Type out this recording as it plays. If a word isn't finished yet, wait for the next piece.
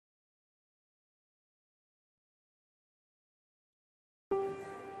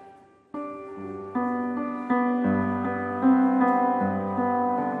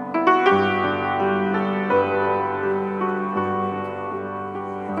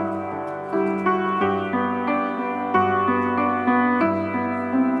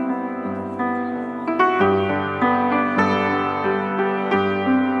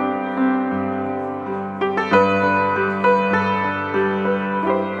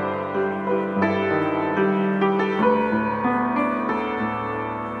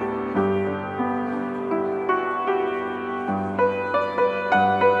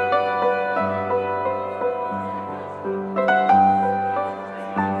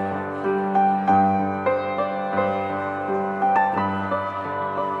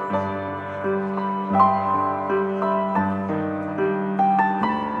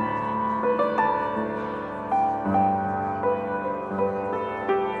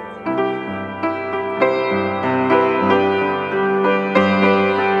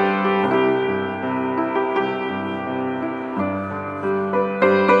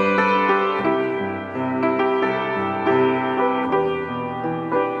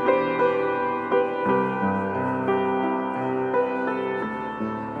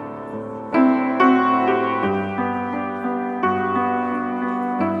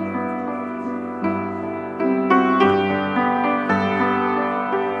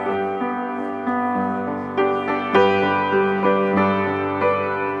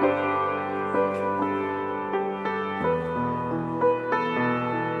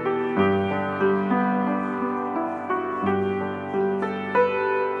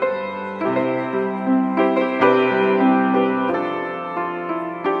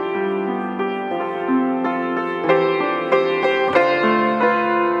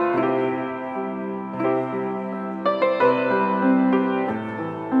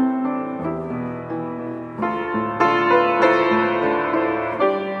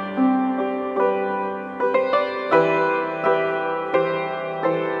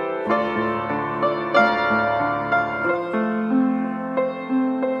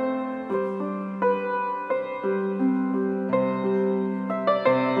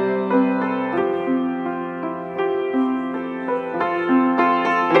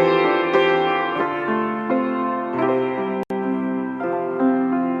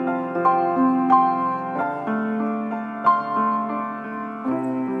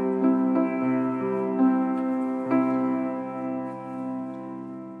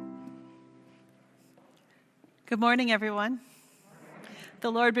Good morning, everyone. The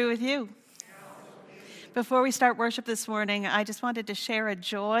Lord be with you. Before we start worship this morning, I just wanted to share a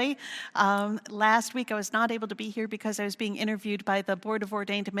joy. Last week, I was not able to be here because I was being interviewed by the Board of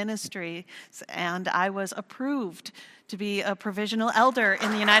Ordained Ministries, and I was approved to be a provisional elder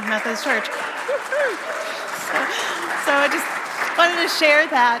in the United Methodist Church. So I just wanted to share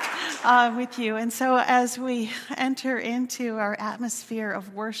that with you. And so as we enter into our atmosphere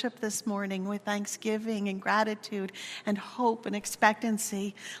of worship this morning with thanksgiving and gratitude and hope and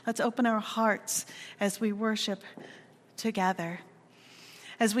expectancy, let's open our hearts as we worship together.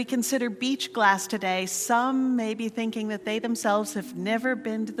 As we consider beach glass today, some may be thinking that they themselves have never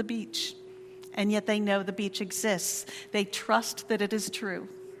been to the beach, and yet they know the beach exists. They trust that it is true.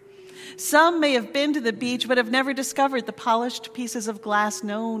 Some may have been to the beach but have never discovered the polished pieces of glass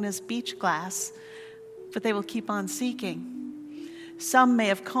known as beach glass, but they will keep on seeking. Some may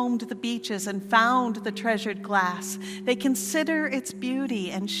have combed the beaches and found the treasured glass. They consider its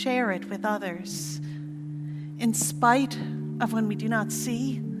beauty and share it with others. In spite of when we do not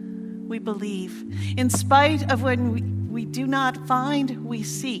see, we believe. In spite of when we do not find, we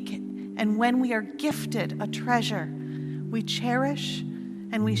seek. And when we are gifted a treasure, we cherish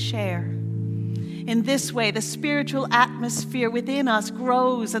and we share. In this way, the spiritual atmosphere within us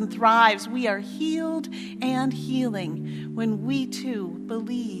grows and thrives. We are healed and healing when we too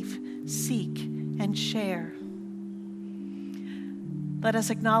believe, seek, and share. Let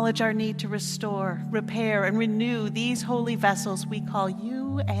us acknowledge our need to restore, repair, and renew these holy vessels we call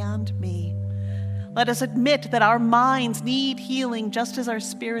you and me. Let us admit that our minds need healing just as our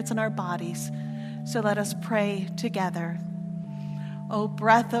spirits and our bodies. So let us pray together. O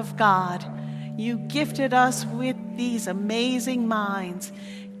breath of God, you gifted us with these amazing minds,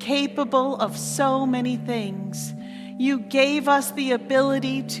 capable of so many things. You gave us the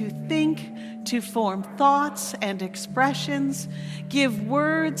ability to think, to form thoughts and expressions, give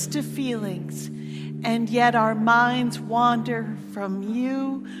words to feelings, and yet our minds wander from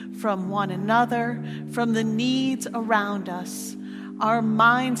you, from one another, from the needs around us. Our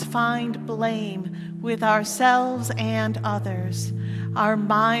minds find blame with ourselves and others. Our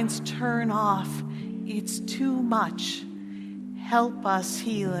minds turn off. It's too much. Help us,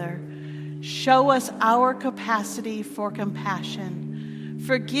 healer. Show us our capacity for compassion.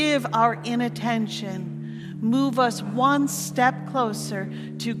 Forgive our inattention. Move us one step closer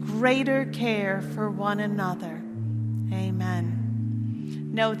to greater care for one another. Amen.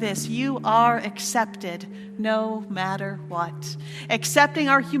 Know this, you are accepted no matter what. Accepting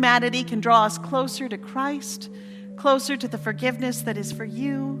our humanity can draw us closer to Christ, closer to the forgiveness that is for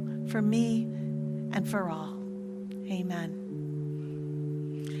you, for me, and for all. Amen.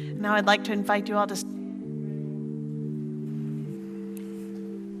 Now I'd like to invite you all to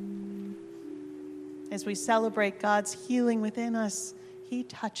as we celebrate God's healing within us. He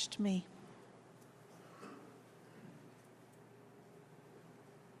touched me.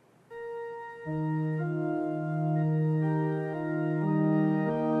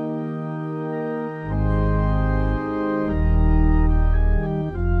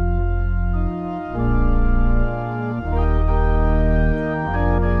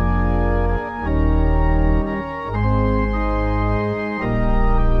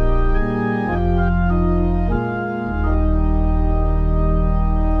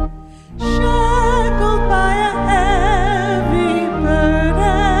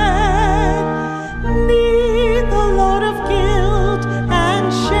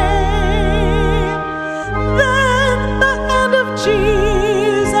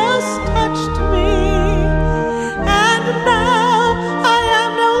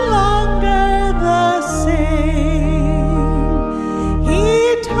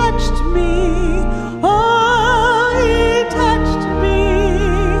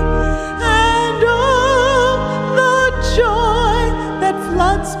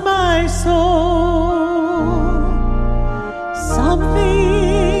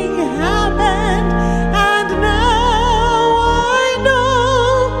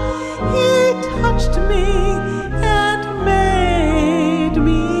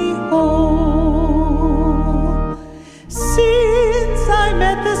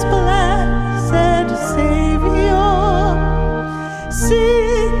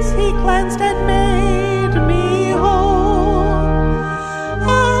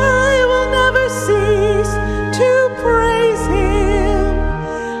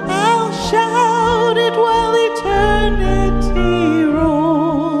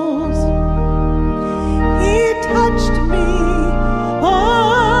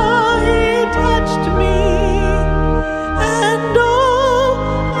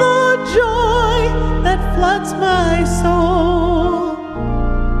 Floods my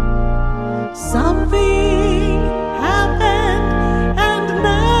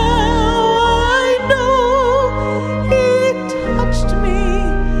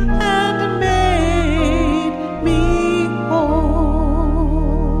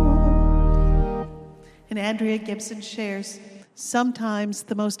And Andrea Gibson shares, sometimes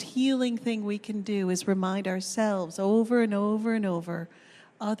the most healing thing we can do is remind ourselves over and over and over,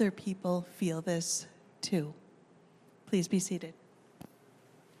 other people feel this too. Please be seated.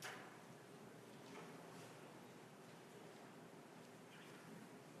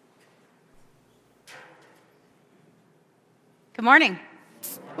 Good morning.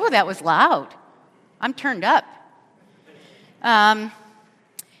 Oh, that was loud. I'm turned up.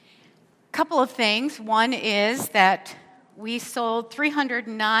 Couple of things. One is that we sold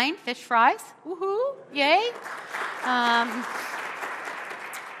 309 fish fries. Woohoo! Yay!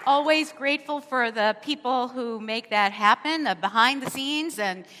 Always grateful for the people who make that happen, the behind the scenes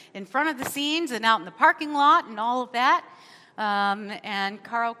and in front of the scenes and out in the parking lot and all of that. And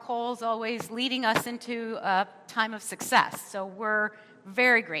Carl Cole's always leading us into a time of success. So we're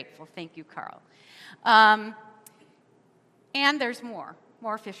very grateful. Thank you, Carl. And there's more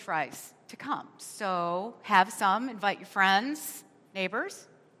fish fries to come. So have some, invite your friends, neighbors.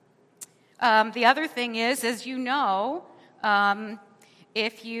 The other thing is, as you know,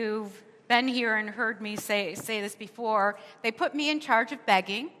 if you've been here and heard me say this before, they put me in charge of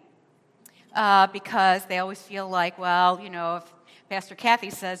begging. Because they always feel like, well, if Pastor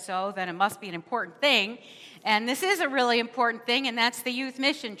Kathy says so, then it must be an important thing. And this is a really important thing, and that's the youth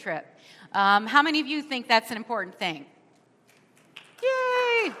mission trip. How many of you think that's an important thing?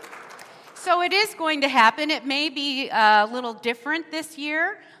 Yay! So it is going to happen. It may be a little different this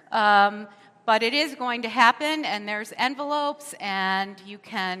year, but it is going to happen, and there's envelopes, and you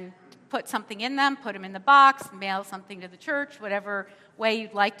can put something in them, put them in the box, mail something to the church, whatever way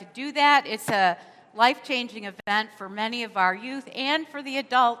you'd like to do that. It's a life-changing event for many of our youth and for the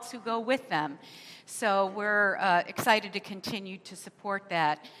adults who go with them. So we're excited to continue to support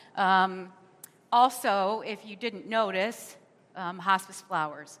that. Also, if you didn't notice, hospice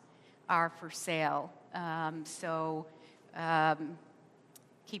flowers are for sale. So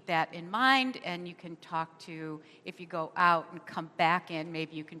keep that in mind, and you can talk to, if you go out and come back in,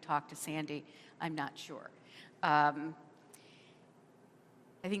 maybe you can talk to Sandy. I'm not sure. I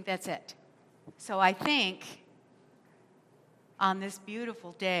think that's it. So I think on this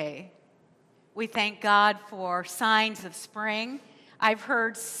beautiful day, we thank God for signs of spring. I've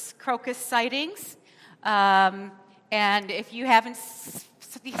heard crocus sightings, and if you haven't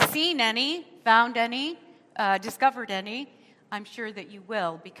seen any, found any, discovered any, I'm sure that you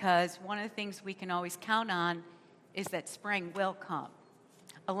will, because one of the things we can always count on is that spring will come.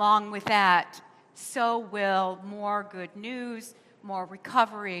 Along with that, so will more good news, more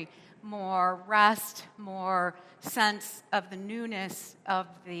recovery, more rest, more sense of the newness of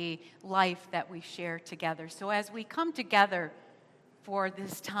the life that we share together. So as we come together for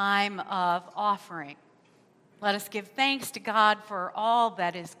this time of offering, let us give thanks to God for all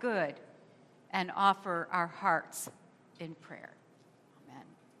that is good and offer our hearts in prayer. Amen.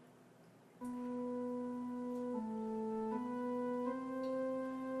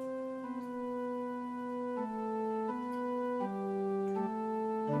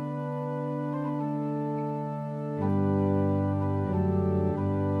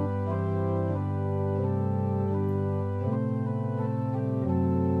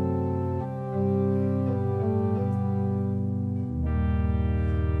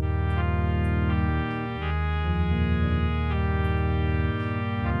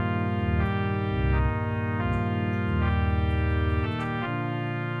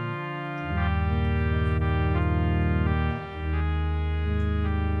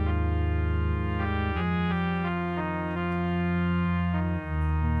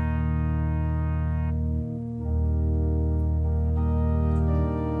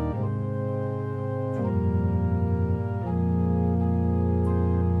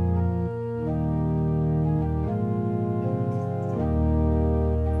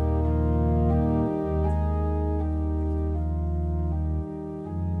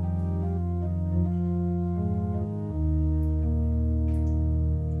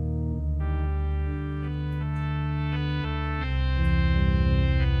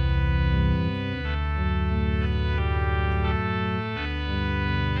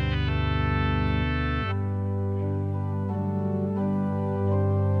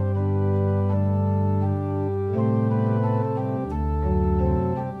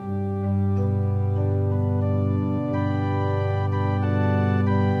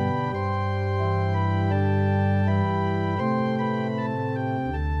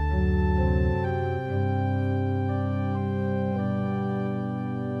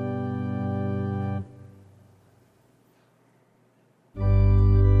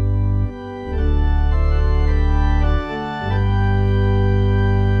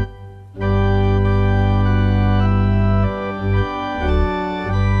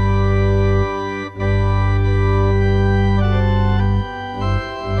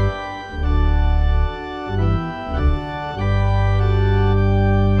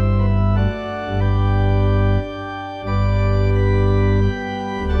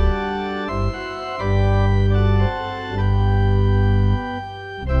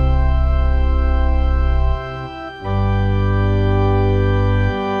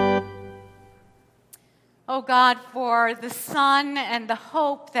 Oh God, for the sun and the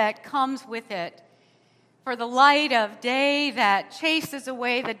hope that comes with it, for the light of day that chases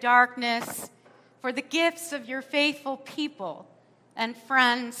away the darkness, for the gifts of your faithful people and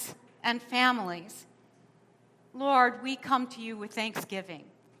friends and families. Lord, we come to you with thanksgiving.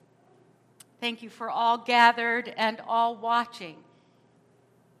 Thank you for all gathered and all watching.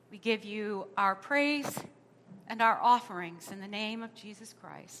 We give you our praise and our offerings in the name of Jesus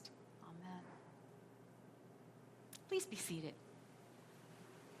Christ. Amen. Please be seated.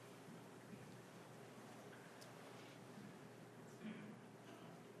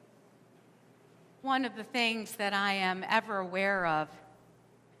 One of the things that I am ever aware of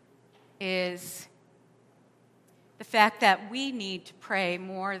is the fact that we need to pray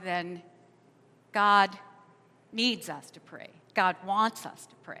more than God needs us to pray. God wants us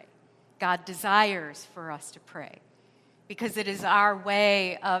to pray. God desires for us to pray. Because it is our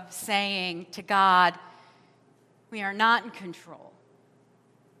way of saying to God, we are not in control.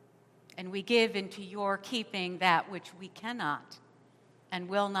 And we give into your keeping that which we cannot and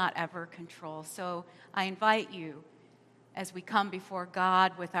will not ever control. So I invite you, as we come before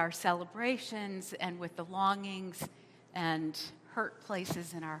God with our celebrations and with the longings and hurt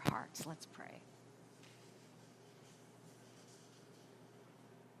places in our hearts, let's pray.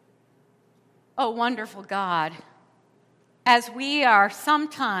 Oh, wonderful God, as we are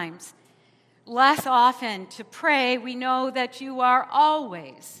sometimes less often to pray, we know that you are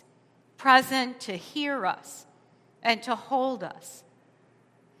always present to hear us and to hold us.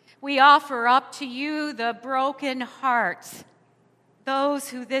 We offer up to you the broken hearts, those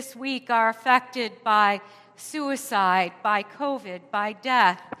who this week are affected by suicide, by COVID, by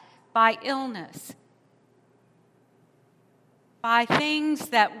death, by illness, by things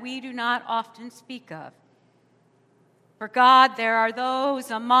that we do not often speak of. For God, there are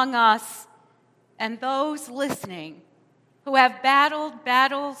those among us and those listening who have battled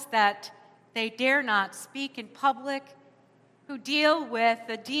battles that they dare not speak in public, who deal with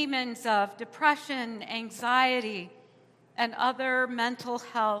the demons of depression, anxiety, and other mental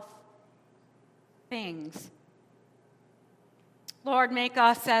health things. Lord, make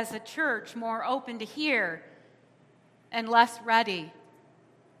us as a church more open to hear and less ready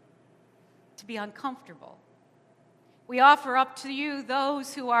to be uncomfortable. We offer up to you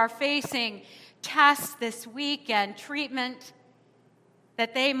those who are facing tests this week and treatment,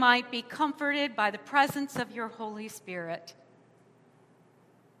 that they might be comforted by the presence of your Holy Spirit.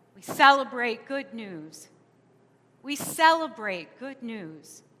 We celebrate good news. We celebrate good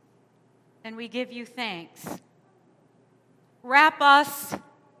news, and we give you thanks. Wrap us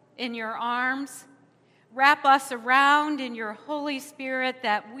in your arms. Wrap us around in your Holy Spirit,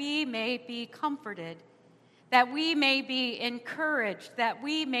 that we may be comforted, that we may be encouraged, that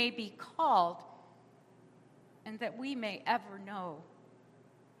we may be called, and that we may ever know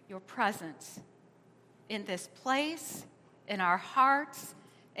your presence in this place, in our hearts,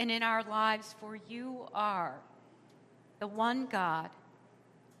 and in our lives. For you are the one God,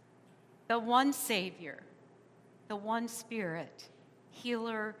 the one Savior, the one Spirit,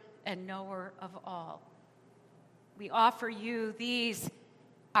 healer and knower of all. We offer you these,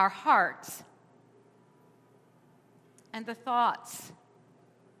 our hearts, and the thoughts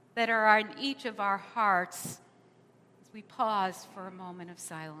that are in each of our hearts as we pause for a moment of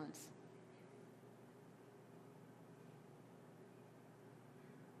silence.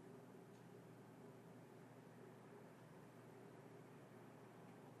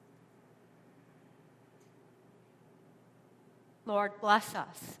 Lord, bless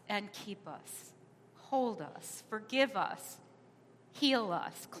us and keep us. Hold us, forgive us, heal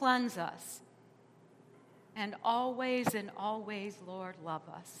us, cleanse us, and always, Lord, love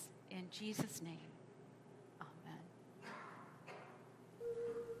us. In Jesus' name, amen.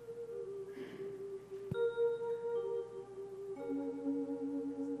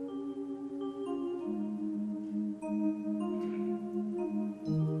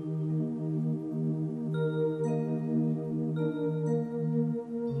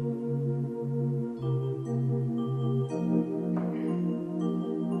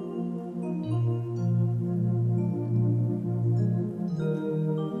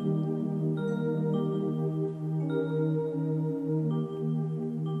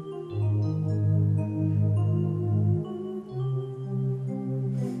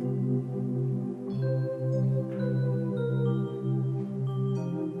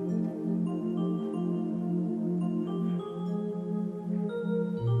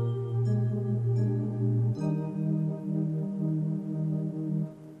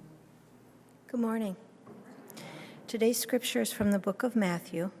 Today's scripture is from the book of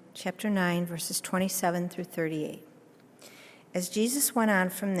Matthew, chapter 9, verses 27 through 38. As Jesus went on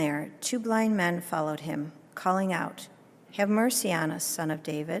from there, 2 blind men followed him, calling out, "Have mercy on us, Son of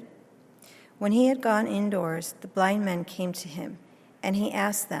David." When he had gone indoors, the blind men came to him, and he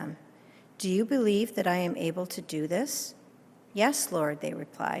asked them, "Do you believe that I am able to do this?" "Yes, Lord," they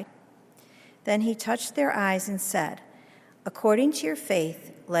replied. Then he touched their eyes and said, "According to your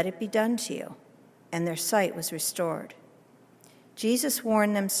faith, let it be done to you." And their sight was restored. Jesus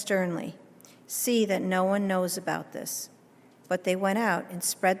warned them sternly, "See that no one knows about this." But they went out and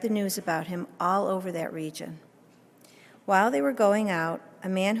spread the news about him all over that region. While they were going out, a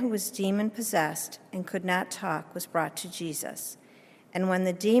man who was demon-possessed and could not talk was brought to Jesus. And when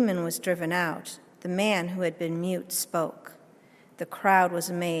the demon was driven out, the man who had been mute spoke. The crowd was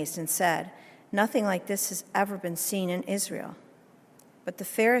amazed and said, "Nothing like this has ever been seen in Israel." But the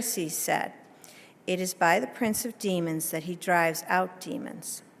Pharisees said, "It is by the prince of demons that he drives out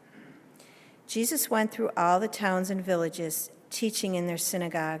demons." Jesus went through all the towns and villages, teaching in their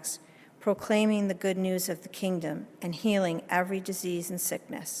synagogues, proclaiming the good news of the kingdom, and healing every disease and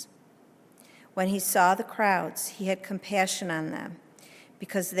sickness. When he saw the crowds, he had compassion on them,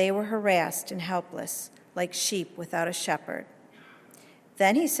 because they were harassed and helpless, like sheep without a shepherd.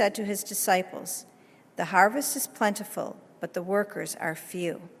 Then he said to his disciples, "The harvest is plentiful, but the workers are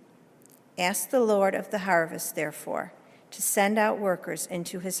few. Ask the Lord of the harvest, therefore, to send out workers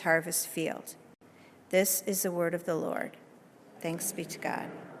into his harvest field." This is the word of the Lord. Thanks be to God.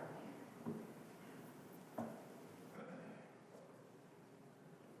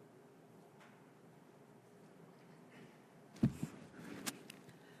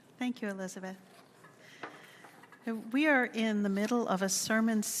 Thank you, Elizabeth. We are in the middle of a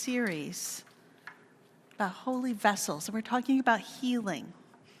sermon series about holy vessels, and we're talking about healing.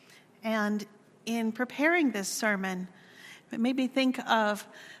 And in preparing this sermon, it made me think of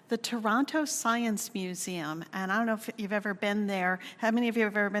the Toronto Science Museum. And I don't know if you've ever been there. How many of you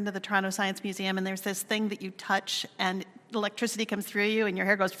have ever been to the Toronto Science Museum? And there's this thing that you touch and electricity comes through you and your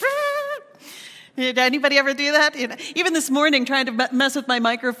hair goes... Did anybody ever do that? Even this morning, trying to mess with my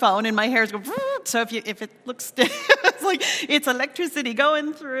microphone, and my hair's going. So if it looks, it's like it's electricity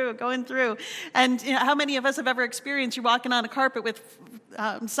going through. And how many of us have ever experienced you're walking on a carpet with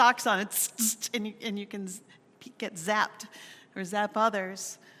socks on, and you can get zapped or zap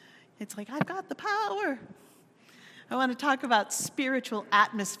others? It's like, I've got the power. I want to talk about spiritual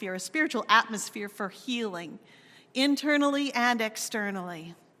atmosphere, a spiritual atmosphere for healing, internally and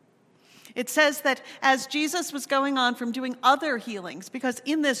externally. It says that as Jesus was going on from doing other healings, because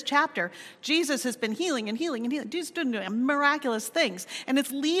in this chapter, Jesus has been healing and healing and healing, just doing miraculous things, and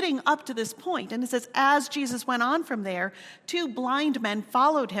it's leading up to this point. And it says, as Jesus went on from there, 2 blind men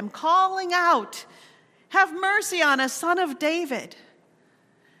followed him, calling out, "Have mercy on us, Son of David."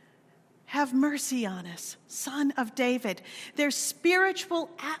 Have mercy on us, Son of David. Their spiritual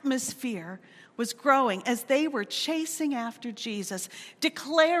atmosphere was growing as they were chasing after Jesus,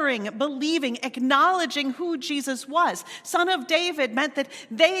 declaring, believing, acknowledging who Jesus was. Son of David meant that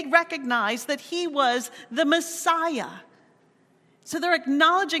they recognized that he was the Messiah. So they're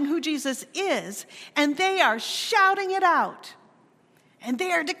acknowledging who Jesus is, and they are shouting it out. And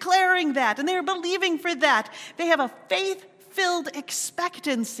they are declaring that, and they are believing for that. They have a faith-filled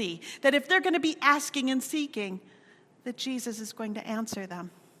expectancy that if they're going to be asking and seeking, that Jesus is going to answer them.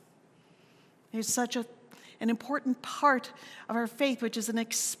 There's such an important part of our faith, which is an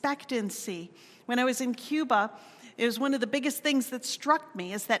expectancy. When I was in Cuba, it was one of the biggest things that struck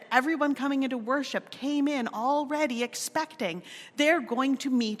me is that everyone coming into worship came in already expecting they're going to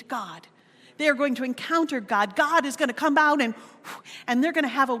meet God. They're going to encounter God. God is going to come out and they're going to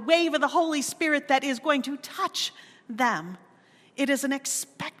have a wave of the Holy Spirit that is going to touch them. It is an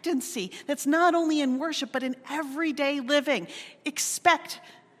expectancy that's not only in worship, but in everyday living. Expect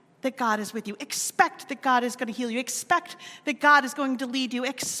that God is with you. Expect that God is going to heal you. Expect that God is going to lead you.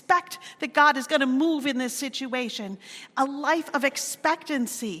 Expect that God is going to move in this situation. A life of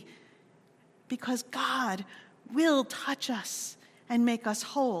expectancy, because God will touch us and make us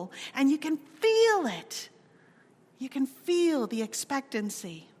whole. And you can feel it. You can feel the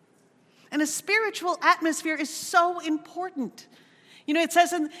expectancy. And a spiritual atmosphere is so important. You know, it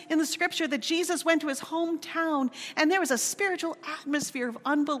says in the scripture that Jesus went to his hometown, and there was a spiritual atmosphere of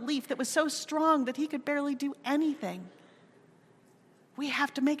unbelief that was so strong that he could barely do anything. We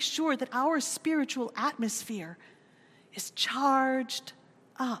have to make sure that our spiritual atmosphere is charged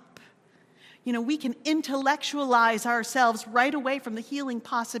up. You know, we can intellectualize ourselves right away from the healing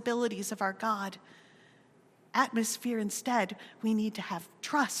possibilities of our God. atmosphere instead, we need to have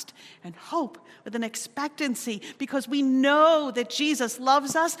trust and hope with an expectancy, because we know that Jesus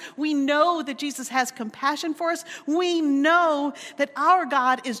loves us. We know that Jesus has compassion for us. We know that our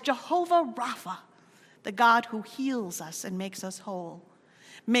God is Jehovah Rapha, the God who heals us and makes us whole.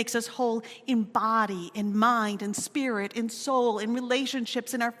 Makes us whole in body, in mind, in spirit, in soul, in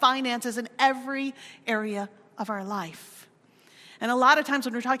relationships, in our finances, in every area of our life. And a lot of times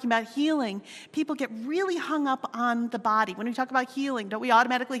when we're talking about healing, people get really hung up on the body. When we talk about healing, don't we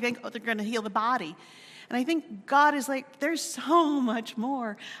automatically think, oh, they're going to heal the body? And I think God is like, there's so much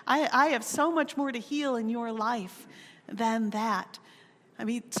more. I have so much more to heal in your life than that. I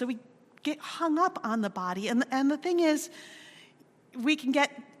mean, so we get hung up on the body. And the thing is, we can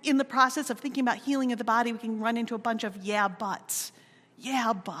get, in the process of thinking about healing of the body, we can run into a bunch of yeah, buts.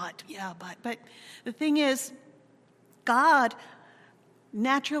 Yeah, but. But the thing is, God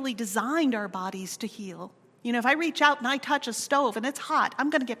naturally designed our bodies to heal. You know, if I reach out and I touch a stove and it's hot, I'm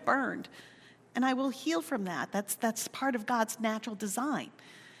going to get burned. And I will heal from that. That's part of God's natural design.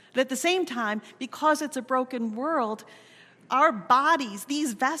 But at the same time, because it's a broken world, our bodies,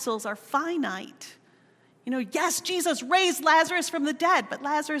 these vessels, are finite. You know, yes, Jesus raised Lazarus from the dead, but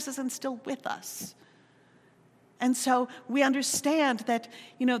Lazarus isn't still with us. And so we understand that,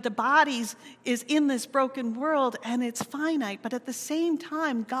 you know, the bodies is in this broken world and it's finite, but at the same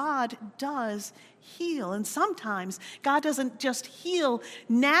time, God does heal. And sometimes God doesn't just heal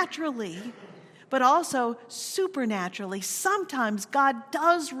naturally, but also supernaturally. Sometimes God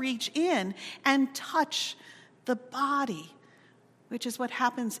does reach in and touch the body, which is what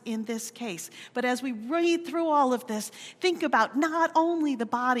happens in this case. But as we read through all of this, think about not only the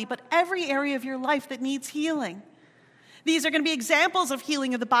body, but every area of your life that needs healing. These are going to be examples of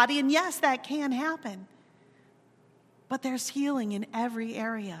healing of the body, and yes, that can happen. But there's healing in every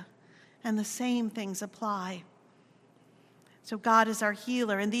area, and the same things apply. So God is our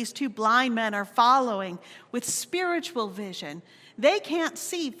healer, and these two blind men are following with spiritual vision. They can't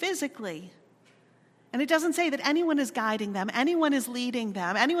see physically. And it doesn't say that anyone is guiding them, anyone is leading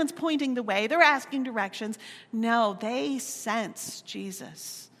them, anyone's pointing the way, they're asking directions. No, they sense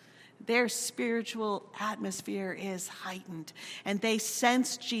Jesus. Their spiritual atmosphere is heightened, and they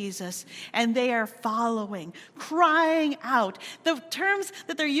sense Jesus, and they are following, crying out. The terms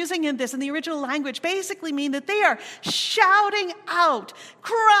that they're using in this, in the original language, basically mean that they are shouting out,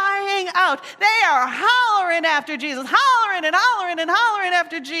 crying out. They are hollering after Jesus, hollering and hollering and hollering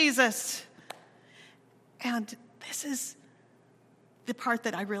after Jesus. And this is the part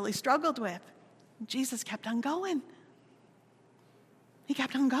that I really struggled with. Jesus kept on going. He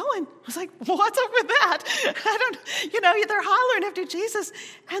kept on going. I was like, what's up with that? They're hollering after Jesus,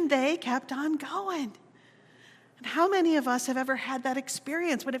 and they kept on going. And how many of us have ever had that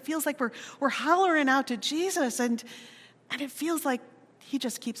experience when it feels like we're hollering out to Jesus, and it feels like he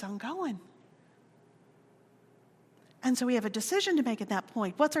just keeps on going? And so we have a decision to make at that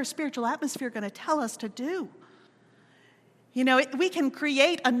point. What's our spiritual atmosphere going to tell us to do? You know, we can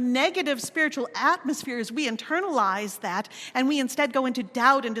create a negative spiritual atmosphere as we internalize that, and we instead go into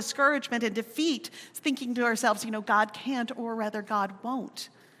doubt and discouragement and defeat, thinking to ourselves, God can't, or rather God won't.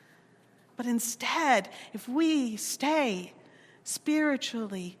 But instead, if we stay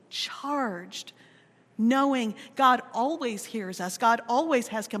spiritually charged, knowing God always hears us, God always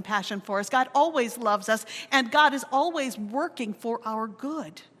has compassion for us, God always loves us, and God is always working for our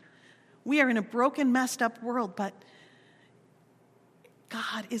good. We are in a broken, messed up world, but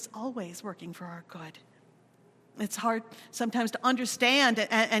God is always working for our good. It's hard sometimes to understand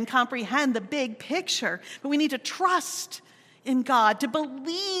and comprehend the big picture, but we need to trust in God, to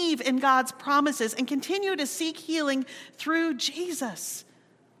believe in God's promises, and continue to seek healing through Jesus.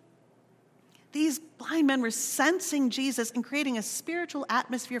 These blind men were sensing Jesus and creating a spiritual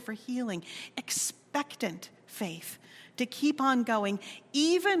atmosphere for healing, expectant faith to keep on going,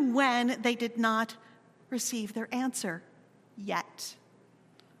 even when they did not receive their answer yet.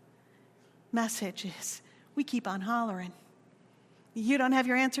 Message is, we keep on hollering. You don't have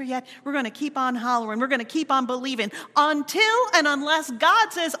your answer yet? We're going to keep on hollering. We're going to keep on believing until and unless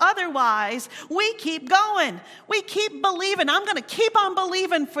God says otherwise. We keep going. We keep believing. I'm going to keep on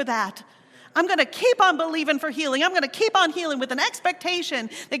believing for that. I'm going to keep on believing for healing. I'm going to keep on healing with an expectation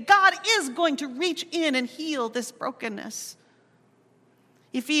that God is going to reach in and heal this brokenness.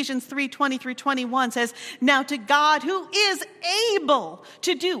 Ephesians 3:20-21 says, "Now to God who is able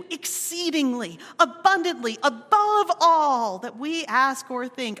to do exceedingly, abundantly, above all that we ask or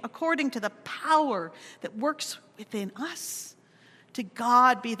think, according to the power that works within us. To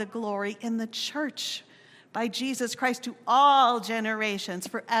God be the glory in the church by Jesus Christ to all generations,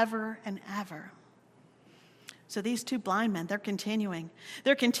 forever and ever." So these two blind men, they're continuing.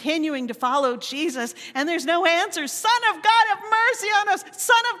 They're continuing to follow Jesus, and there's no answer. Son of God, have mercy on us.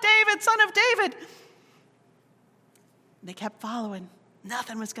 Son of David, Son of David. They kept following.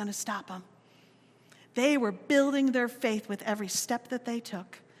 Nothing was going to stop them. They were building their faith with every step that they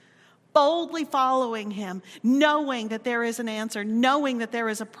took, boldly following him, knowing that there is an answer, knowing that there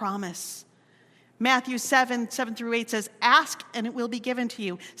is a promise. Matthew 7:7-8 says, ask and it will be given to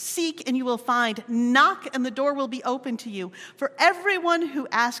you. Seek and you will find. Knock and the door will be open to you. For everyone who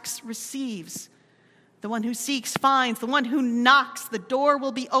asks receives. The one who seeks finds. The one who knocks, the door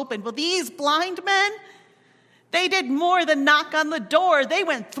will be opened. Well, these blind men, they did more than knock on the door. They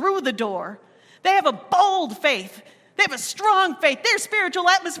went through the door. They have a bold faith. They have a strong faith. Their spiritual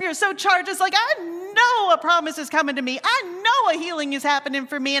atmosphere is so charged. It's like, I know a promise is coming to me. I know a healing is happening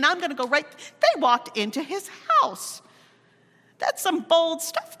for me, and I'm going to go right. They walked into his house. That's some bold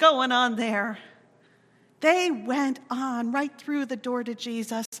stuff going on there. They went on right through the door to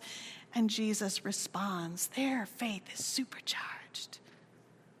Jesus, and Jesus responds. Their faith is supercharged.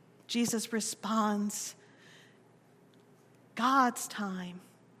 Jesus responds. God's time,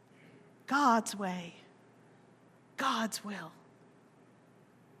 God's way, God's will.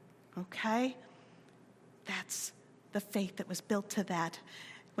 Okay? That's the faith that was built to that.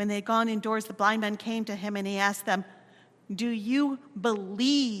 When they had gone indoors, the blind men came to him and he asked them, do you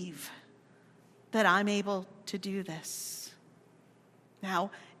believe that I'm able to do this?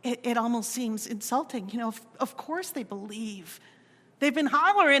 Now, it almost seems insulting. You know, of course they believe. They've been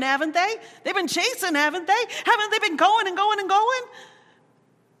hollering, haven't they? They've been chasing, haven't they? Haven't they been going and going and going?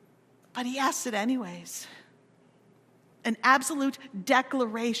 But he asks it anyways. An absolute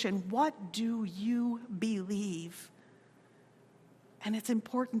declaration. What do you believe? And it's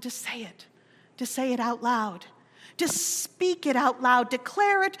important to say it out loud, to speak it out loud,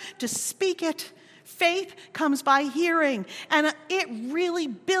 declare it, to speak it. Faith comes by hearing, and it really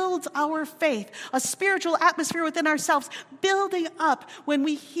builds our faith, a spiritual atmosphere within ourselves, building up when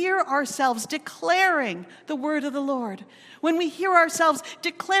we hear ourselves declaring the word of the Lord, when we hear ourselves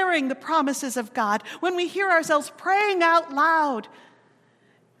declaring the promises of God, when we hear ourselves praying out loud.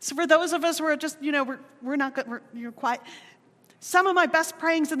 So for those of us who are just, we're not good, you're quiet. Some of my best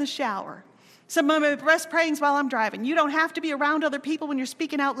praying's in the shower. Some of my best praying's while I'm driving. You don't have to be around other people when you're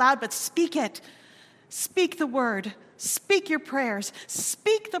speaking out loud, but speak it. Speak the word, speak your prayers,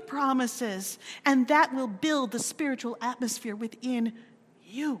 speak the promises, and that will build the spiritual atmosphere within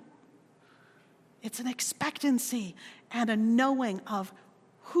you. It's an expectancy and a knowing of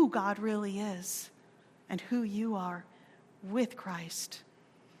who God really is and who you are with Christ.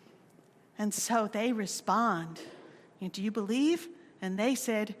 And so they respond, do you believe? And they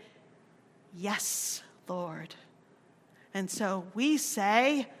said, yes, Lord. And so we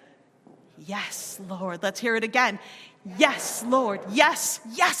say, yes, Lord. Let's hear it again. Yes, Lord. Yes,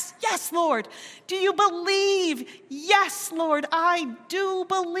 yes, yes, Lord. Do you believe? Yes, Lord. I do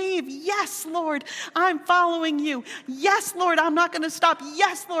believe. Yes, Lord. I'm following you. Yes, Lord. I'm not going to stop.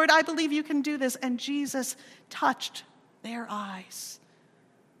 Yes, Lord. I believe you can do this. And Jesus touched their eyes.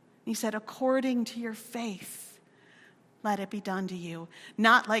 He said, according to your faith, let it be done to you.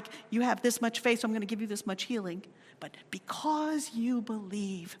 Not like you have this much faith, so I'm going to give you this much healing. But because you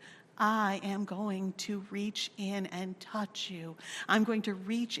believe, I am going to reach in and touch you. I'm going to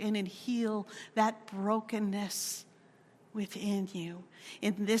reach in and heal that brokenness within you.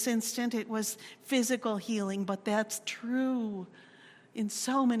 In this instant, it was physical healing, but that's true in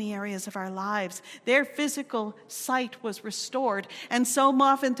so many areas of our lives. Their physical sight was restored. And so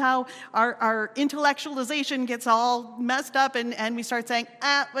often how our intellectualization gets all messed up and we start saying,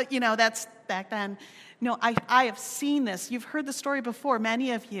 but that's back then. No, I have seen this. You've heard the story before, many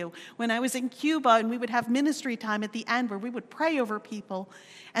of you. When I was in Cuba and we would have ministry time at the end where we would pray over people,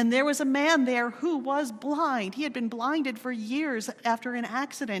 and there was a man there who was blind. He had been blinded for years after an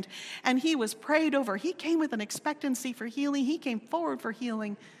accident, and he was prayed over. He came with an expectancy for healing. He came forward for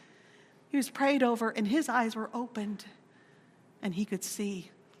healing. He was prayed over, and his eyes were opened, and he could see.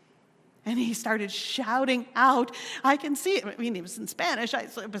 And he started shouting out, I can see it. I mean, it was in Spanish,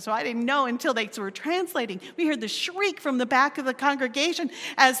 so I didn't know until they were translating. We heard the shriek from the back of the congregation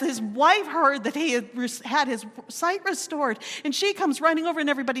as his wife heard that he had his sight restored. And she comes running over and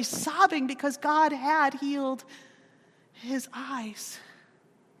everybody's sobbing because God had healed his eyes.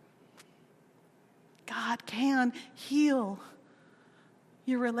 God can heal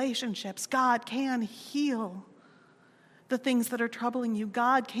your relationships. God can heal the things that are troubling you.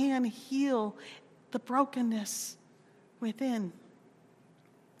 God can heal the brokenness within.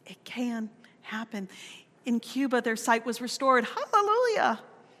 It can happen. In Cuba, their sight was restored. Hallelujah.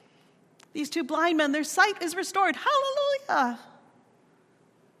 These two blind men, their sight is restored. Hallelujah!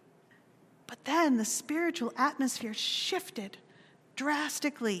 But then the spiritual atmosphere shifted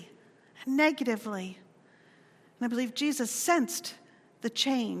drastically and negatively. And I believe Jesus sensed the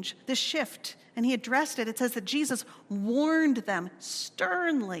change, the shift, and he addressed it. It says that Jesus warned them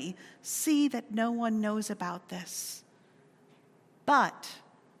sternly, see that no one knows about this. But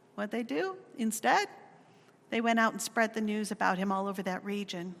what'd they do? Instead, they went out and spread the news about him all over that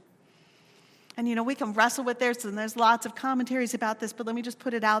region. And we can wrestle with this, and there's lots of commentaries about this, but let me just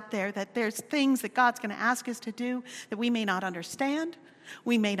put it out there that there's things that God's going to ask us to do that we may not understand.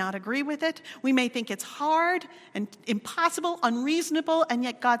 We may not agree with it. We may think it's hard and impossible, unreasonable, and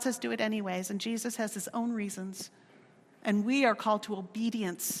yet God says do it anyways. And Jesus has his own reasons. And we are called to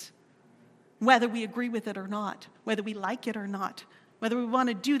obedience, whether we agree with it or not, whether we like it or not, whether we want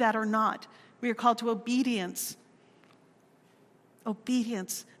to do that or not. We are called to obedience.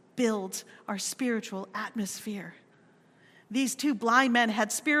 Obedience builds our spiritual atmosphere. These two blind men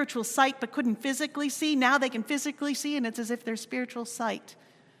had spiritual sight but couldn't physically see. Now they can physically see, and it's as if their spiritual sight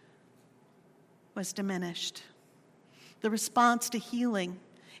was diminished. The response to healing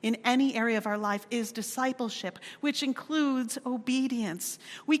in any area of our life is discipleship, which includes obedience.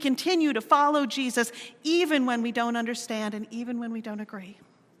 We continue to follow Jesus even when we don't understand and even when we don't agree.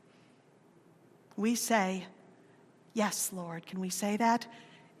 We say, yes, Lord. Can we say that?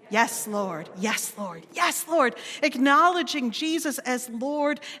 Yes, Lord. Yes, Lord. Yes, Lord. Acknowledging Jesus as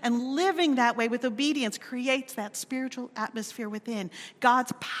Lord and living that way with obedience creates that spiritual atmosphere within.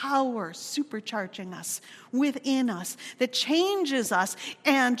 God's power supercharging us within us that changes us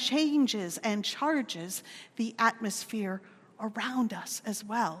and changes and charges the atmosphere around us as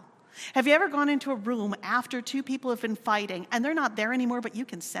well. Have you ever gone into a room after two people have been fighting and they're not there anymore, but you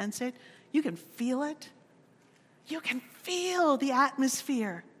can sense it? You can feel it? You can feel the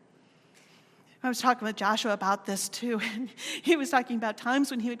atmosphere. I was talking with Joshua about this too, and he was talking about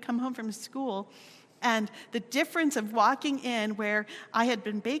times when he would come home from school and the difference of walking in where I had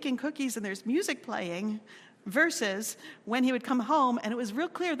been baking cookies and there's music playing versus when he would come home and it was real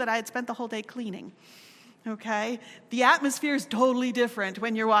clear that I had spent the whole day cleaning. Okay? The atmosphere is totally different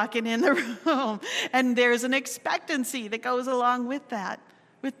when you're walking in the room, and there's an expectancy that goes along with that,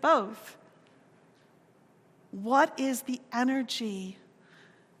 with both. What is the energy?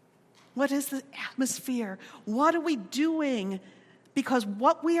 What is the atmosphere? What are we doing? Because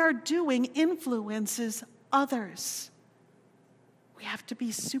what we are doing influences others. We have to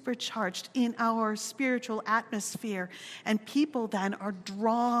be supercharged in our spiritual atmosphere, and people then are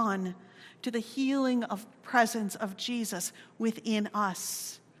drawn to the healing of presence of Jesus within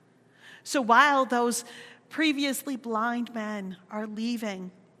us. So while those previously blind men are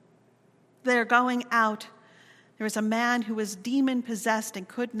leaving, they're going out. There was a man who was demon-possessed and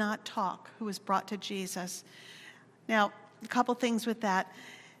could not talk, who was brought to Jesus. Now, a couple things with that.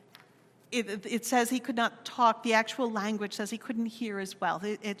 It says he could not talk. The actual language says he couldn't hear as well.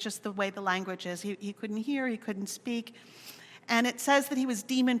 It's just the way the language is. He couldn't hear, he couldn't speak. And it says that he was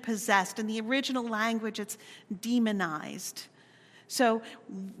demon-possessed. In the original language, it's demonized. So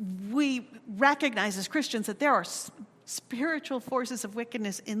we recognize as Christians that there are spiritual forces of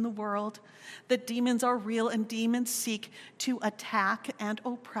wickedness in the world, that demons are real and demons seek to attack and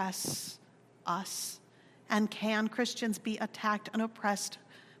oppress us. And can Christians be attacked and oppressed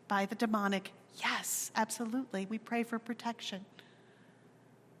by the demonic? Yes, absolutely. We pray for protection.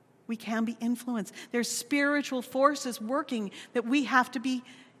 We can be influenced. There's spiritual forces working that we have to be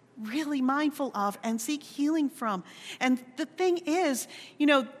really mindful of and seek healing from. And the thing is,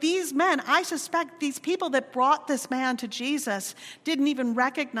 these men, I suspect these people that brought this man to Jesus didn't even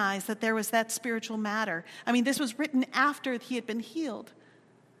recognize that there was that spiritual matter. I mean, this was written after he had been healed.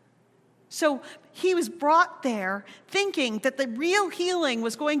 So he was brought there thinking that the real healing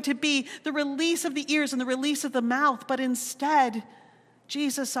was going to be the release of the ears and the release of the mouth, but instead,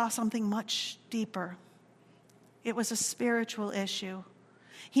 Jesus saw something much deeper. It was a spiritual issue.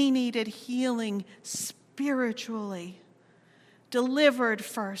 He needed healing spiritually, delivered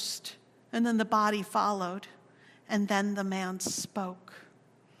first, and then the body followed, and then the man spoke.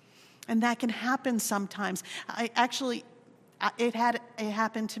 And that can happen sometimes. It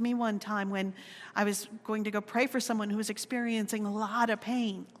happened to me one time when I was going to go pray for someone who was experiencing a lot of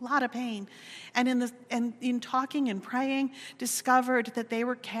pain. And in talking and praying, discovered that they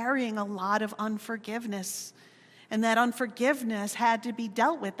were carrying a lot of unforgiveness. And that unforgiveness had to be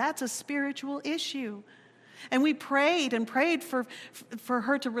dealt with. That's a spiritual issue. And we prayed and prayed for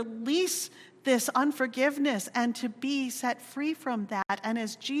her to release this unforgiveness and to be set free from that. And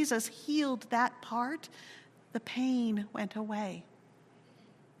as Jesus healed that part, the pain went away.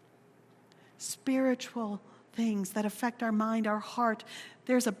 spiritual things that affect our mind, our heart.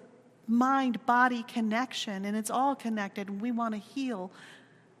 There's a mind-body connection, and it's all connected, and we want to heal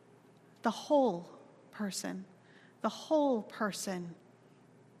the whole person. The whole person.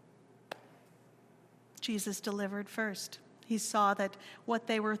 Jesus delivered first. He saw that what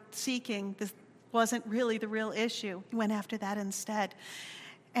they were seeking, this wasn't really the real issue. He went after that instead.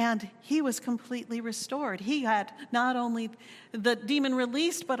 And he was completely restored. He had not only the demon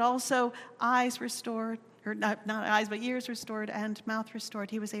released, but also eyes restored, or not eyes, but ears restored and mouth restored.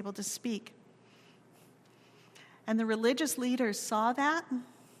 He was able to speak. And the religious leaders saw that,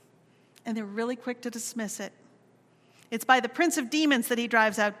 and they were really quick to dismiss it. It's by the prince of demons that he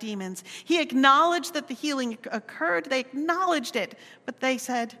drives out demons. He acknowledged that the healing occurred. They acknowledged it, but they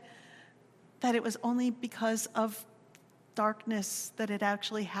said that it was only because of darkness that it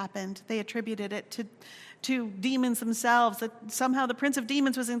actually happened. They attributed it to demons themselves, that somehow the prince of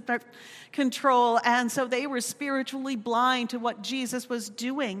demons was in control, and so they were spiritually blind to what Jesus was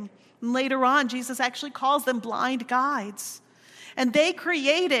doing. And later on, Jesus actually calls them blind guides. And they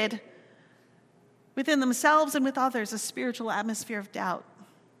created within themselves and with others a spiritual atmosphere of doubt.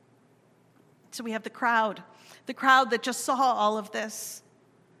 So we have the crowd that just saw all of this.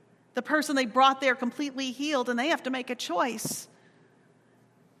 The person they brought there completely healed, and they have to make a choice.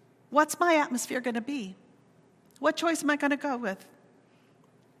 What's my atmosphere going to be? What choice am I going to go with?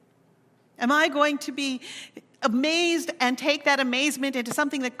 Am I going to be amazed and take that amazement into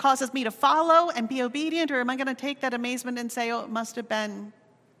something that causes me to follow and be obedient, or am I going to take that amazement and say, oh, it must have been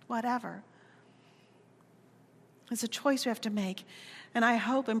whatever? It's a choice we have to make. And I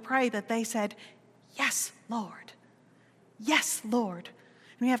hope and pray that they said, yes, Lord. Yes, Lord.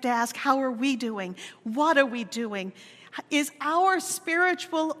 And we have to ask, how are we doing? What are we doing? Is our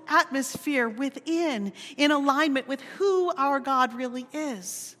spiritual atmosphere within in alignment with who our God really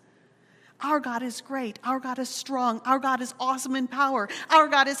is? Our God is great. Our God is strong. Our God is awesome in power. Our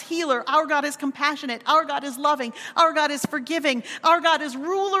God is healer. Our God is compassionate. Our God is loving. Our God is forgiving. Our God is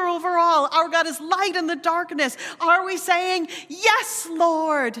ruler over all. Our God is light in the darkness. Are we saying, yes,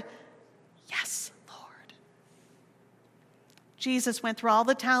 Lord? Yes, Lord. Jesus went through all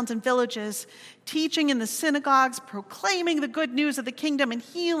the towns and villages, teaching in the synagogues, proclaiming the good news of the kingdom, and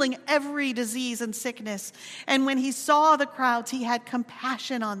healing every disease and sickness. And when he saw the crowds, he had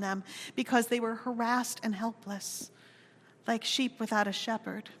compassion on them because they were harassed and helpless, like sheep without a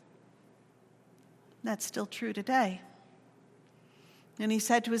shepherd. That's still true today. And he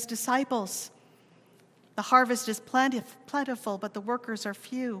said to his disciples, the harvest is plentiful, but the workers are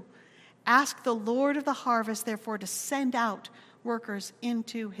few. Ask the Lord of the harvest, therefore, to send out workers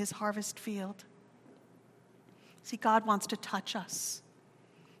into his harvest field. See, God wants to touch us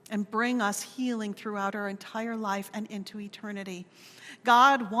and bring us healing throughout our entire life and into eternity.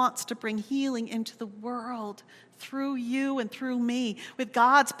 God wants to bring healing into the world through you and through me. With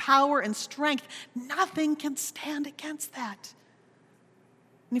God's power and strength, nothing can stand against that.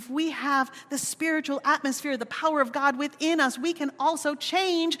 And if we have the spiritual atmosphere, the power of God within us, we can also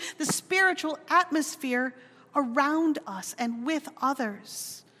change the spiritual atmosphere around us and with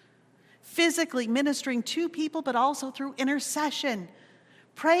others. Physically ministering to people, but also through intercession,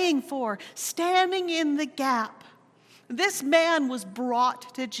 praying for, standing in the gap. This man was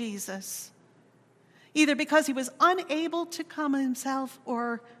brought to Jesus, either because he was unable to come himself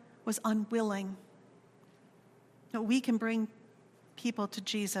or was unwilling. But we can bring people to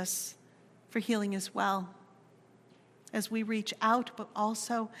Jesus for healing as well, as we reach out, but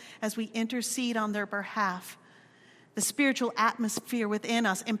also as we intercede on their behalf. The spiritual atmosphere within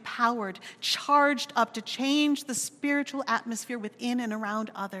us, empowered, charged up to change the spiritual atmosphere within and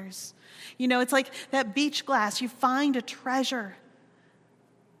around others. You know, it's like that beach glass. You find a treasure.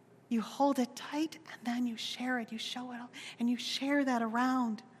 You hold it tight, and then you share it. You show it, and you share that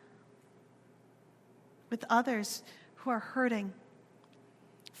around with others who are hurting.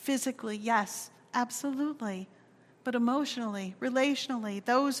 Physically, yes, absolutely. But emotionally, relationally,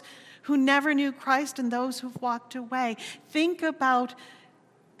 those who never knew Christ and those who've walked away. Think about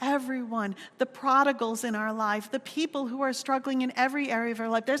everyone, the prodigals in our life, the people who are struggling in every area of our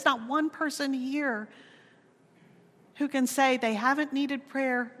life. There's not one person here who can say they haven't needed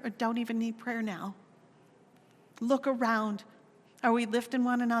prayer or don't even need prayer now. Look around. Are we lifting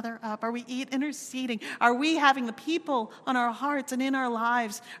one another up? Are we interceding? Are we having the people on our hearts and in our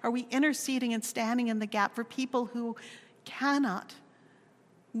lives? Are we interceding and standing in the gap for people who cannot,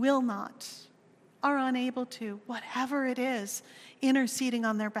 will not, are unable to, whatever it is, interceding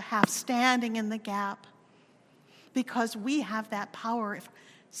on their behalf, standing in the gap? Because we have that power. If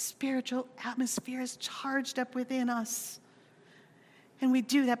spiritual atmosphere is charged up within us, And we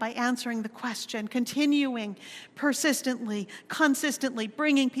do that by answering the question, continuing persistently, consistently,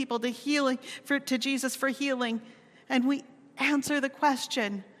 bringing people to healing, to Jesus for healing. And we answer the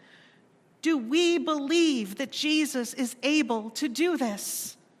question, do we believe that Jesus is able to do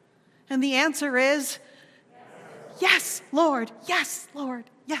this? And the answer is, yes, Lord, yes, Lord,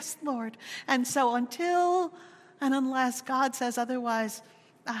 yes, Lord. And so until and unless God says otherwise,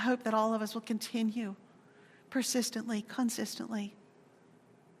 I hope that all of us will continue persistently, consistently.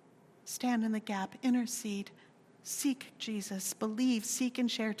 Stand in the gap, intercede, seek Jesus, believe, seek, and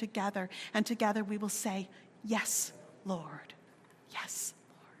share together. And together we will say, yes, Lord. Yes,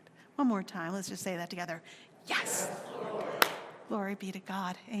 Lord. One more time. Let's just say that together. Yes, Lord. Glory be to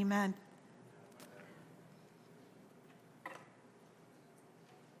God. Amen.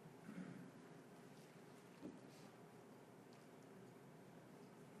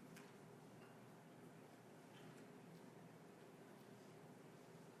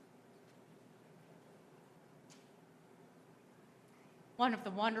 One of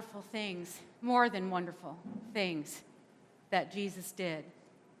the wonderful things, more than wonderful things that Jesus did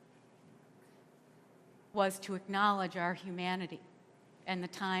was to acknowledge our humanity and the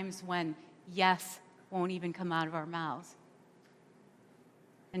times when yes won't even come out of our mouths.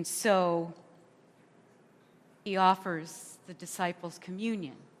 And so he offers the disciples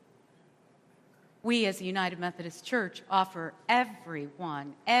communion. We as the United Methodist Church offer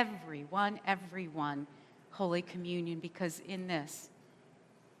everyone Holy Communion, because in this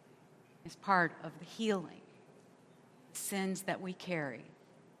is part of the healing, the sins that we carry,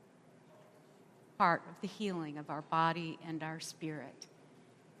 part of the healing of our body and our spirit,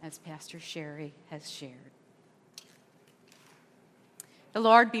 as Pastor Sherry has shared. The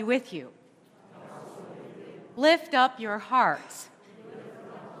Lord be with you. Lift up your hearts.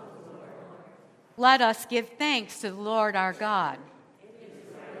 Let us give thanks to the Lord our God.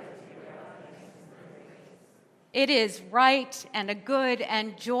 It is right and a good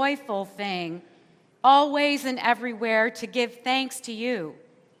and joyful thing, always and everywhere, to give thanks to you.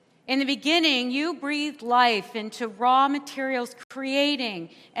 In the beginning, you breathed life into raw materials, creating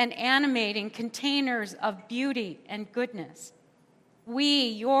and animating containers of beauty and goodness. We,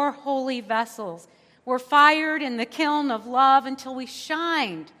 your holy vessels, were fired in the kiln of love until we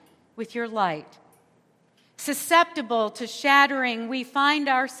shined with your light. Susceptible to shattering, we find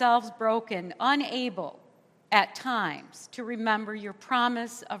ourselves broken, unable at times to remember your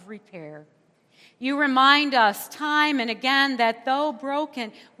promise of repair. You remind us time and again that though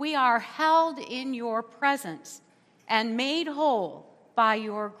broken, we are held in your presence and made whole by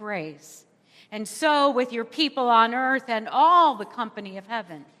your grace. And so, with your people on earth and all the company of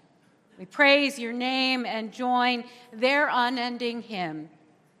heaven, we praise your name and join their unending hymn.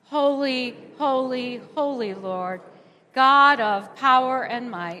 Holy, holy, holy Lord, God of power and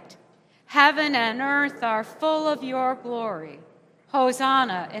might, heaven and earth are full of your glory.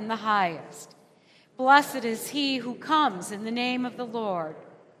 Hosanna in the highest. Blessed is he who comes in the name of the Lord.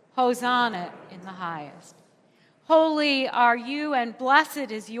 Hosanna in the highest. Holy are you, and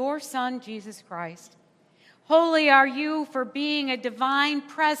blessed is your Son, Jesus Christ. Holy are you for being a divine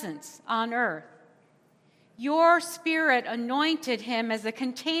presence on earth. Your Spirit anointed him as a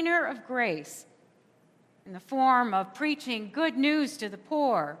container of grace in the form of preaching good news to the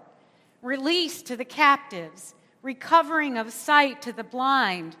poor, release to the captives, recovering of sight to the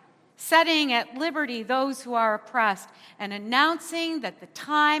blind, setting at liberty those who are oppressed, and announcing that the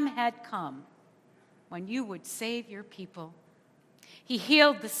time had come when you would save your people. He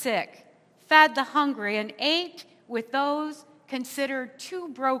healed the sick, fed the hungry, and ate with those considered too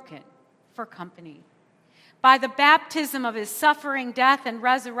broken for company. By the baptism of his suffering, death, and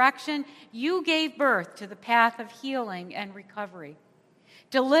resurrection, you gave birth to the path of healing and recovery,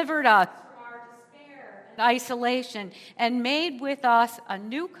 delivered us from our despair and isolation, and made with us a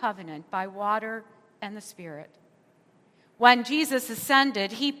new covenant by water and the Spirit. When Jesus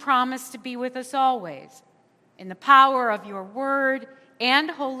ascended, he promised to be with us always. In the power of your word and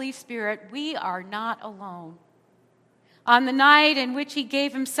Holy Spirit, we are not alone. On the night in which he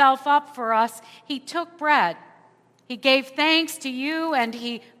gave himself up for us, he took bread. He gave thanks to you, and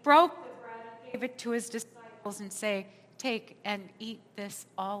he broke the bread and gave it to his disciples and said, "Take and eat this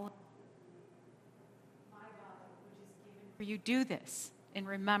all. My body, which is given for you, do this in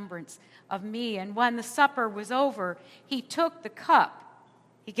remembrance of me." And when the supper was over, he took the cup.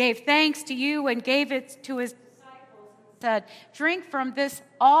 He gave thanks to you and gave it to his disciples and said, "Drink from this,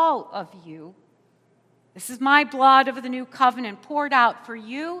 all of you. This is my blood of the new covenant, poured out for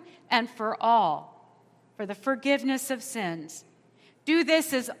you and for all, for the forgiveness of sins. Do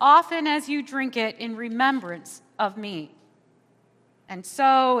this as often as you drink it in remembrance of me." And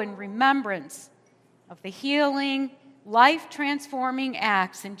so, in remembrance of the healing, life-transforming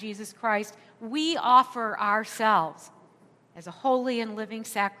acts in Jesus Christ, we offer ourselves as a holy and living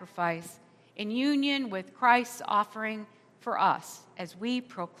sacrifice in union with Christ's offering for us as we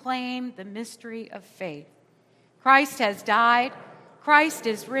proclaim the mystery of faith. Christ has died, Christ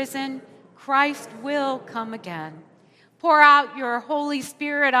is risen, Christ will come again. Pour out your Holy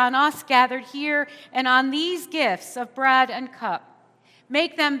Spirit on us gathered here and on these gifts of bread and cup.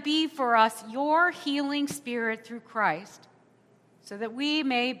 Make them be for us your healing spirit through Christ, so that we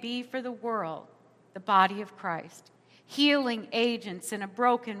may be for the world the body of Christ, healing agents in a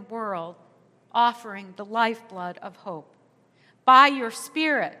broken world, offering the lifeblood of hope. By your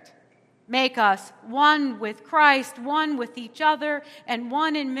Spirit, make us one with Christ, one with each other, and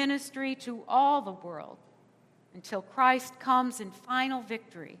one in ministry to all the world, until Christ comes in final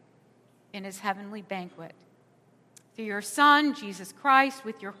victory in his heavenly banquet. Through your Son, Jesus Christ,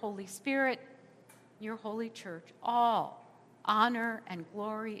 with your Holy Spirit, your holy church, all honor and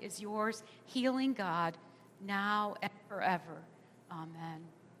glory is yours, healing God, now and forever. Amen.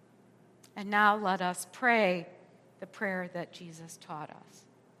 And now let us pray the prayer that Jesus taught us.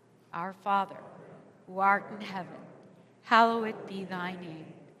 Our Father, who art in heaven, hallowed be thy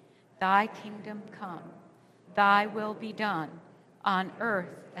name. Thy kingdom come. Thy will be done, on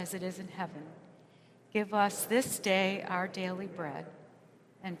earth as it is in heaven. Give us this day our daily bread,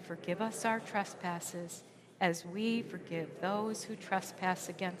 and forgive us our trespasses, as we forgive those who trespass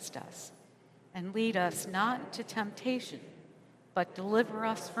against us. And lead us not into temptation, but deliver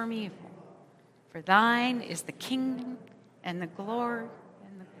us from evil. For thine is the kingdom and the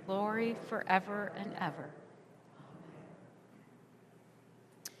glory forever and ever.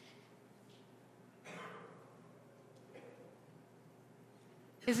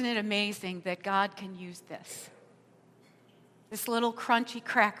 Isn't it amazing that God can use this little crunchy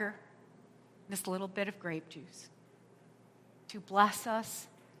cracker, this little bit of grape juice, to bless us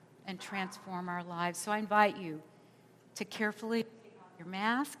and transform our lives? So I invite you to carefully take off your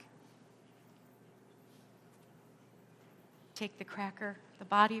mask, take the cracker, the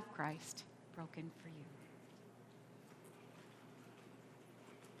body of Christ, broken for you.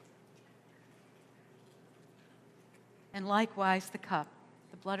 And likewise the cup,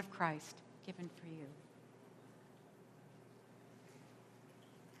 the blood of Christ, given for you.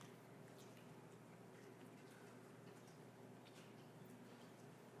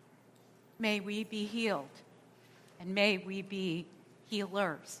 May we be healed, and may we be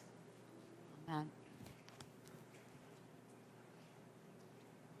healers. Amen.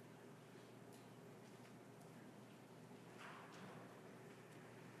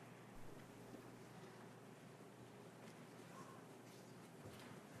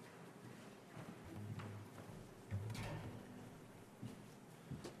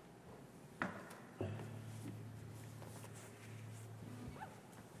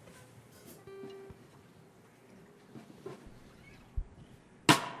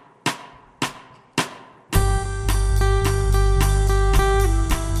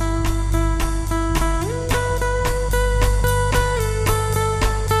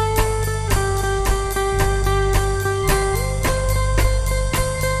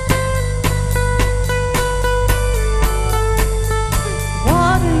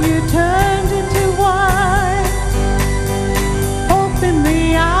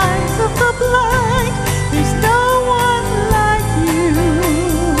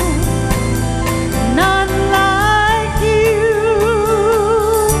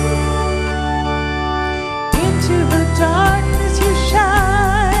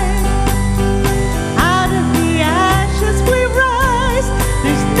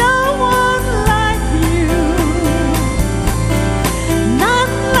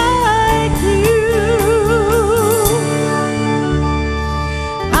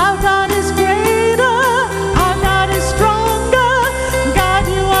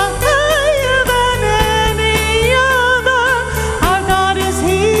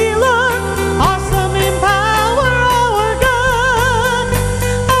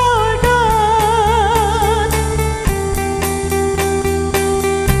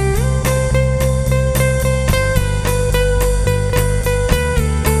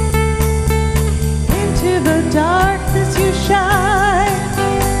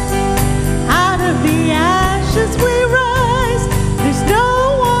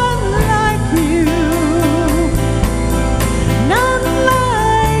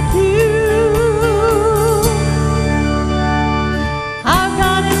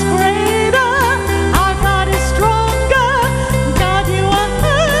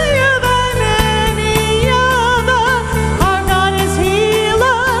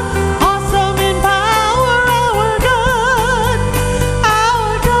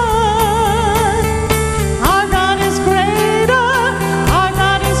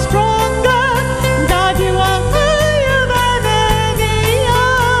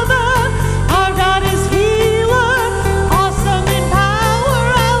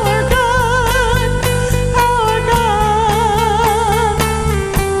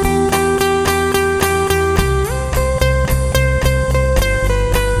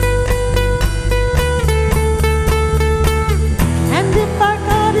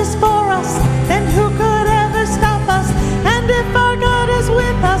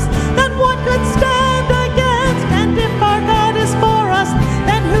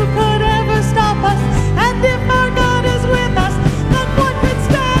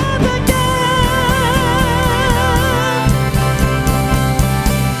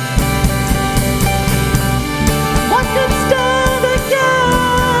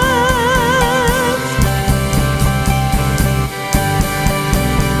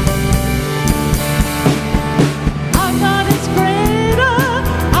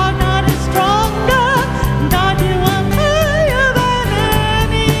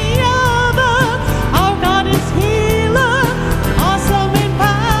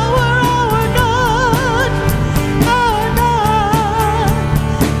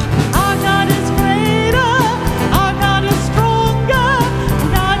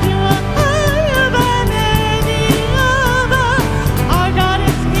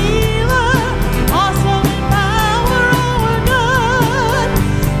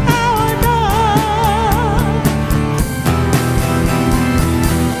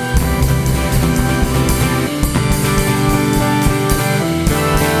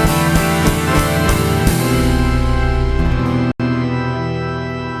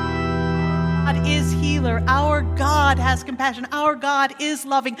 healer. Our God has compassion. Our God is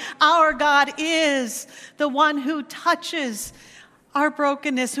loving. Our God is the one who touches our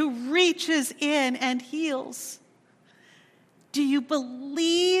brokenness, who reaches in and heals. Do you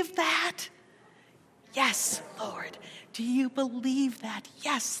believe that? Yes, Lord. Do you believe that?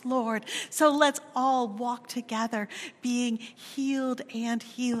 Yes, Lord. So let's all walk together, being healed and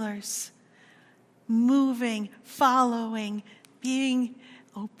healers, moving, following, being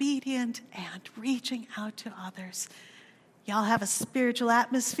obedient, and reaching out to others. Y'all have a spiritual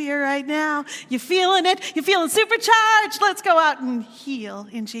atmosphere right now. You feeling it? You feeling supercharged? Let's go out and heal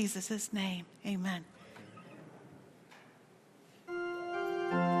in Jesus' name. Amen.